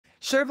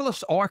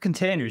Serverless or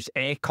containers,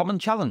 a common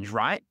challenge,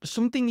 right?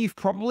 Something you've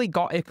probably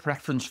got a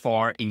preference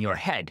for in your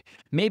head.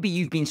 Maybe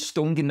you've been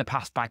stung in the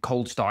past by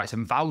cold starts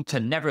and vowed to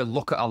never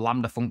look at a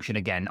Lambda function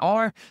again.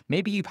 Or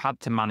maybe you've had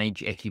to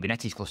manage a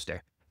Kubernetes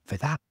cluster. For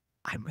that,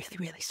 I'm really,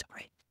 really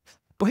sorry.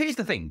 But here's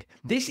the thing.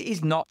 This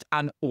is not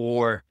an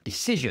or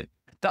decision.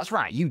 That's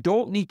right. You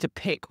don't need to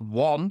pick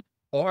one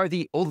or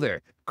the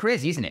other.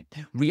 Crazy, isn't it?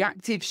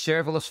 Reactive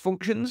serverless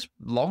functions,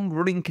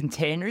 long-running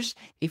containers.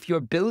 If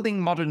you're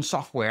building modern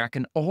software, I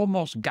can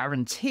almost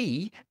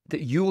guarantee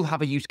that you'll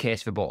have a use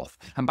case for both.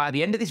 And by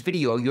the end of this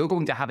video, you're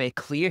going to have a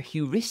clear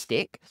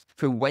heuristic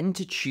for when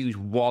to choose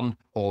one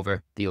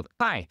over the other.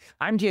 Hi,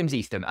 I'm James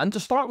Eastham, and to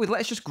start with,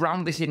 let's just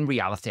ground this in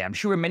reality. I'm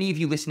sure many of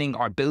you listening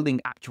are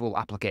building actual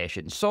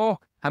applications, so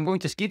I'm going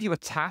to give you a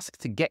task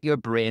to get your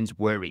brains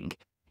whirring.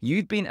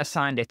 You've been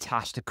assigned a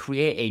task to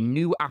create a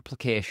new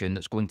application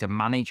that's going to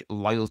manage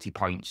loyalty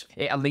points.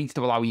 It needs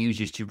to allow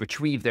users to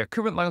retrieve their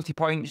current loyalty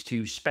points,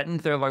 to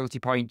spend their loyalty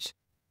points,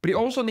 but it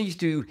also needs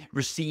to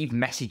receive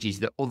messages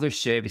that other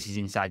services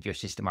inside your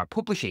system are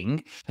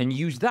publishing and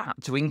use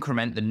that to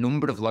increment the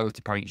number of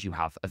loyalty points you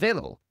have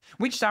available.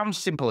 Which sounds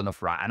simple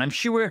enough, right? And I'm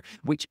sure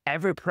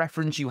whichever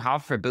preference you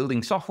have for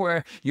building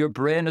software, your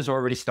brain has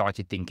already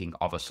started thinking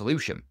of a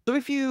solution. So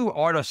if you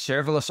are a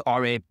serverless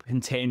or a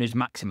containers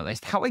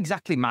maximalist, how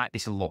exactly might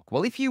this look?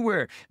 Well, if you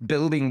were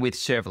building with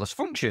serverless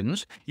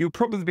functions, you'll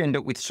probably end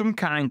up with some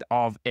kind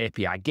of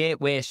API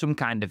gateway, some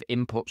kind of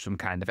input, some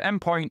kind of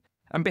endpoint.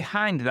 And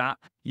behind that,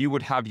 you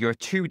would have your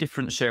two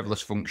different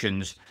serverless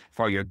functions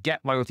for your get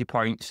loyalty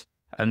points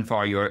and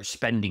for your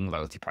spending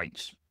loyalty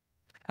points.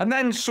 And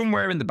then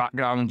somewhere in the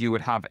background, you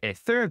would have a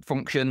third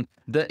function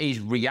that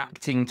is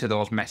reacting to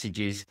those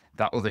messages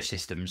that other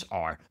systems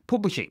are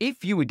publishing.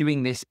 If you were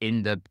doing this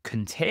in the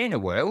container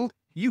world,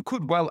 you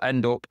could well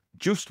end up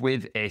just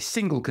with a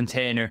single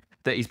container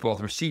that is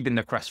both receiving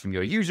the requests from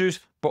your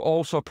users, but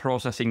also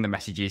processing the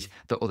messages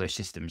that other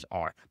systems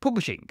are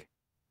publishing.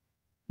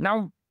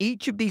 Now,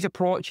 each of these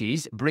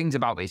approaches brings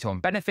about its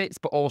own benefits,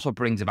 but also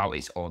brings about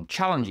its own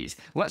challenges.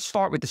 Let's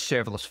start with the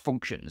serverless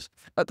functions.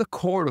 At the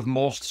core of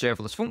most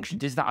serverless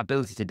functions is that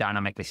ability to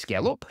dynamically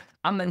scale up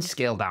and then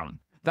scale down.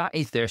 That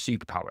is their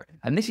superpower.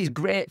 And this is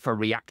great for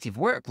reactive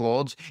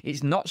workloads.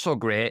 It's not so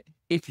great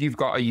if you've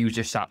got a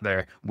user sat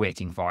there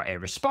waiting for a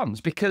response,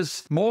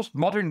 because most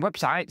modern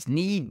websites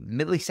need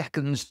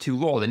milliseconds to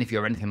load. And if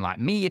you're anything like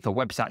me, if a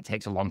website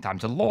takes a long time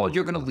to load,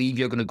 you're going to leave,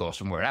 you're going to go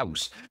somewhere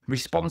else.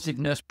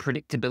 Responsiveness,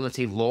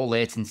 predictability, low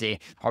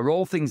latency are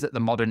all things that the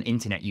modern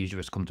internet user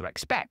has come to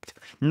expect.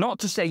 Not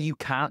to say you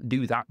can't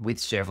do that with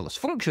serverless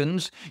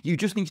functions, you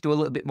just need to do a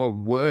little bit more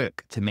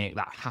work to make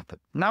that happen.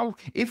 Now,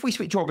 if we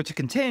switch over to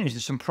containers,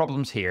 there's some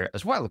problems here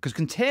as well, because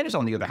containers,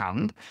 on the other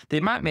hand,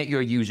 they might make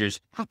your users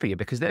happier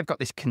because they've got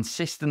this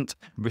consistent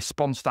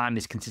response time,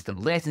 this consistent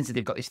latency.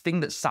 They've got this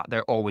thing that's sat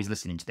there always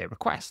listening to their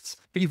requests.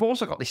 But you've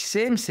also got this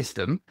same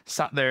system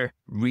sat there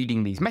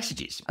reading these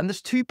messages. And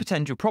there's two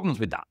potential problems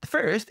with that. The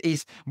first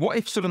is, what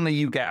if suddenly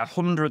you get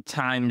 100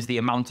 times the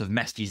amount of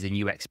messages than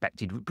you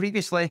expected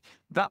previously?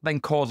 That then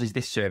causes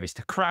this service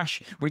to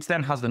crash, which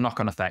then has the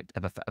knock-on effect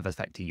of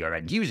affecting your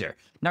end user.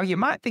 Now, you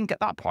might think at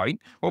that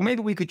point, well,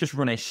 maybe we could just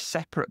run a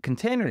separate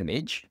container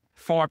image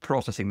for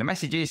processing the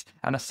messages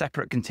and a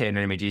separate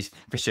container images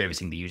for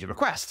servicing the user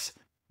requests.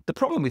 The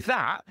problem with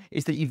that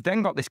is that you've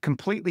then got this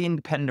completely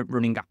independent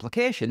running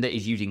application that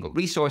is using up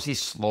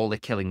resources, slowly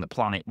killing the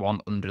planet one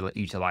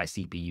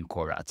underutilized CPU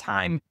core at a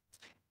time.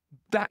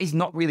 That is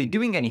not really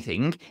doing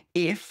anything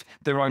if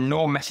there are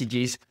no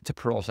messages to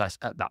process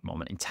at that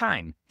moment in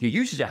time. Your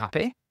users are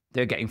happy.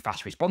 They're getting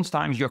fast response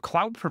times. Your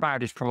cloud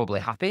provider is probably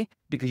happy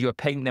because you're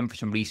paying them for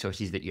some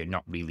resources that you're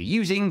not really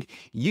using.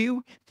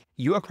 You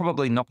are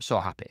probably not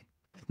so happy.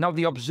 Now,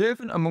 the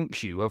observant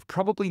amongst you have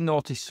probably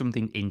noticed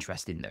something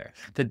interesting there.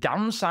 The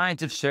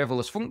downsides of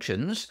serverless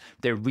functions,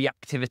 their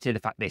reactivity, the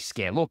fact they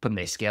scale up and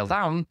they scale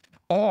down,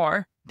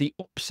 or the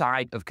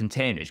upside of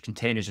containers.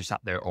 Containers are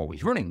sat there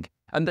always running.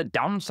 And the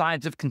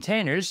downsides of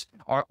containers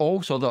are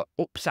also the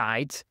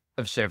upsides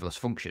of serverless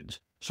functions.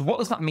 So what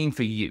does that mean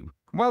for you?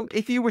 Well,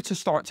 if you were to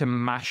start to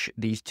mash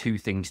these two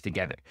things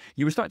together,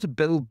 you would start to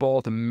build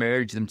both and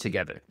merge them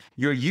together.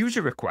 Your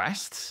user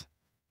requests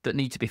that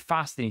need to be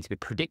fast, they need to be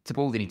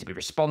predictable, they need to be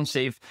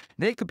responsive.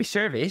 They could be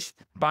serviced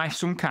by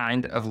some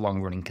kind of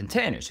long-running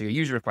container. So your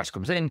user request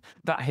comes in,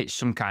 that hits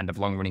some kind of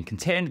long-running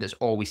container that's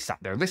always sat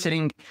there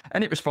listening,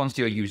 and it responds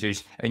to your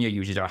users, and your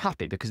users are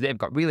happy because they've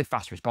got really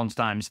fast response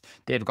times.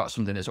 They've got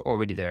something that's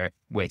already there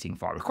waiting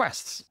for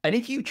requests. And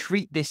if you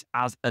treat this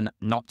as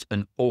not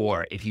an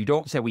or, if you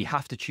don't say we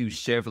have to choose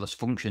serverless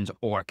functions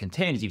or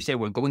containers, you say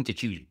we're going to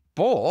choose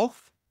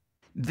both,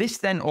 this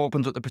then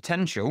opens up the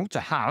potential to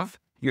have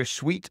your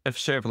suite of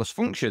serverless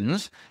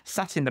functions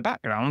sat in the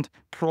background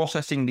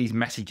processing these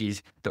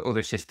messages that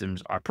other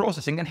systems are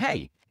processing. And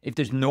hey, if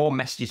there's no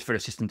messages for a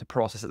system to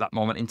process at that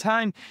moment in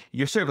time,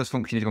 your serverless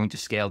function is going to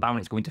scale down.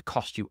 It's going to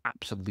cost you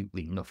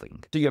absolutely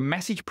nothing. So your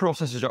message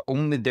processors are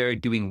only there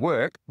doing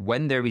work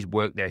when there is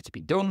work there to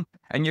be done,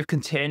 and your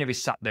container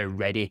is sat there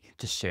ready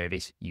to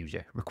service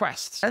user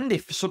requests. And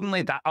if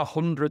suddenly that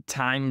 100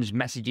 times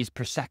messages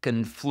per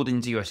second flood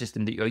into your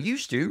system that you're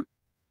used to,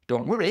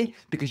 don't worry,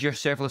 because your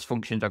serverless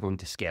functions are going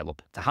to scale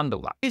up to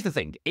handle that. Here's the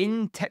thing.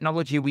 In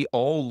technology, we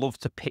all love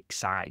to pick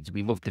sides.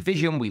 We love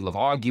division. We love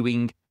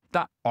arguing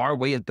that our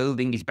way of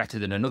building is better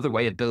than another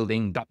way of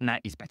building.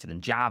 .NET is better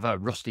than Java.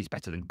 Rust is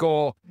better than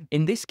Go.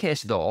 In this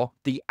case, though,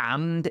 the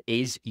and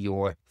is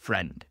your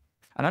friend.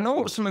 And I know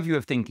what some of you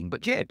are thinking,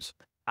 but James,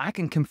 I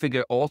can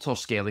configure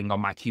auto-scaling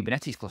on my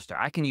Kubernetes cluster.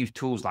 I can use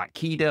tools like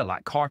Kida,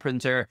 like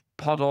Carpenter,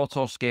 pod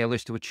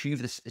auto-scalers to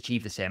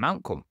achieve the same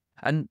outcome.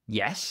 And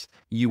yes,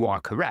 you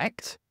are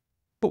correct,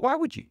 but why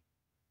would you?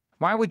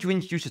 Why would you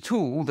introduce a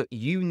tool that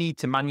you need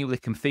to manually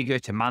configure,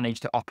 to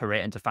manage, to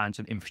operate, and to find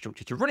some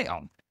infrastructure to run it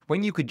on,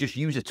 when you could just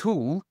use a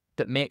tool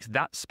that makes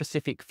that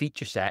specific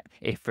feature set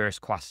a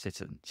first-class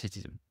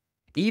citizen?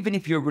 Even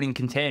if you're running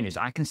containers,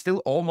 I can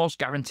still almost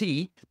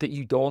guarantee that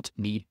you don't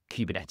need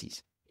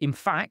Kubernetes. In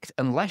fact,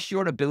 unless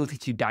your ability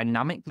to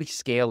dynamically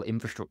scale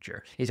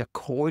infrastructure is a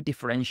core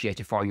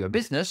differentiator for your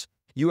business,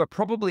 you are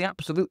probably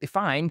absolutely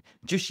fine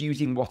just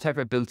using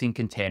whatever built-in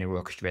container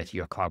orchestrator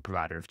your cloud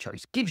provider of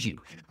choice gives you,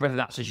 whether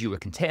that's Azure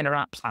Container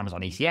Apps,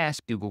 Amazon ECS,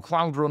 Google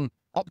Cloud Run.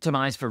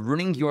 Optimize for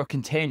running your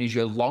containers,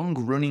 your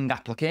long-running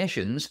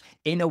applications,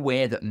 in a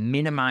way that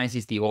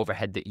minimizes the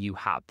overhead that you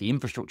have, the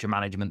infrastructure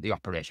management, the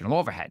operational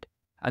overhead.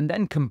 And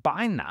then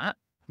combine that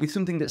with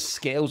something that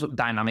scales up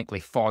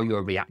dynamically for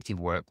your reactive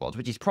workloads,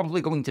 which is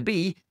probably going to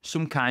be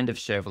some kind of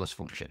serverless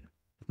function.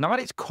 Now, at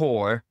its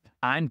core,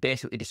 I'm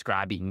basically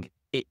describing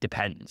it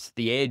depends,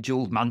 the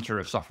age-old mantra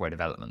of software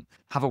development.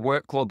 Have a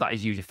workload that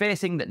is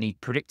user-facing, that needs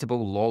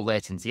predictable,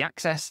 low-latency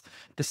access.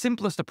 The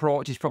simplest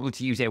approach is probably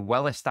to use a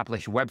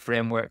well-established web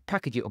framework,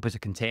 package it up as a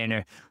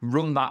container,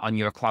 run that on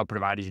your cloud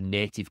provider's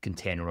native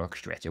container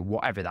orchestrator,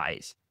 whatever that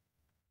is.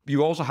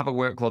 You also have a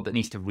workload that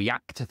needs to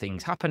react to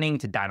things happening,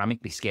 to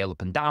dynamically scale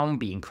up and down,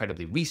 be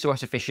incredibly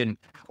resource efficient,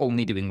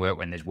 only doing work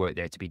when there's work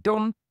there to be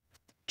done.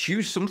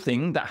 Choose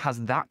something that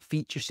has that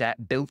feature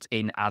set built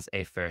in as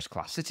a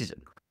first-class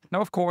citizen. Now,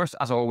 of course,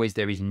 as always,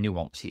 there is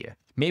nuance here.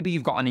 Maybe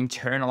you've got an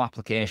internal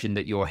application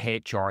that your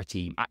HR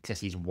team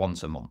accesses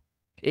once a month.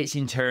 It's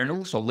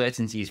internal, so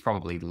latency is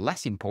probably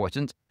less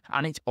important,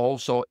 and it's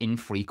also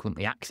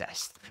infrequently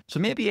accessed. So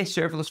maybe a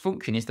serverless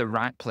function is the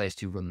right place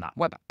to run that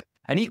web app.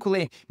 And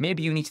equally,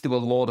 maybe you need to do a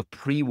load of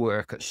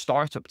pre-work at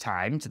startup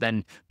time to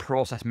then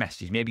process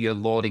messages. Maybe you're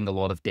loading a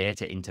lot of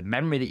data into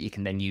memory that you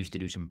can then use to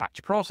do some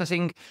batch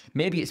processing.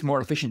 Maybe it's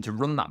more efficient to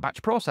run that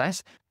batch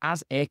process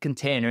as a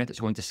container that's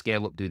going to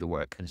scale up, do the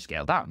work, and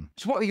scale down.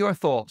 So what are your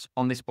thoughts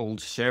on this old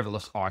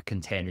serverless or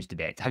containers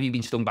debate? Have you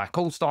been stung by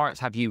cold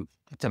starts? Have you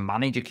had to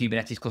manage a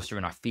Kubernetes cluster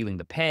and are feeling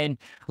the pain?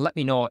 Let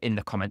me know in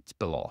the comments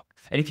below.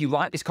 And if you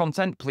like this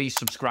content, please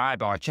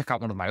subscribe or check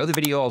out one of my other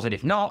videos. And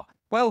if not,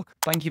 well,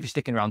 thank you for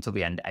sticking around till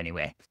the end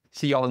anyway.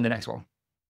 See you all in the next one.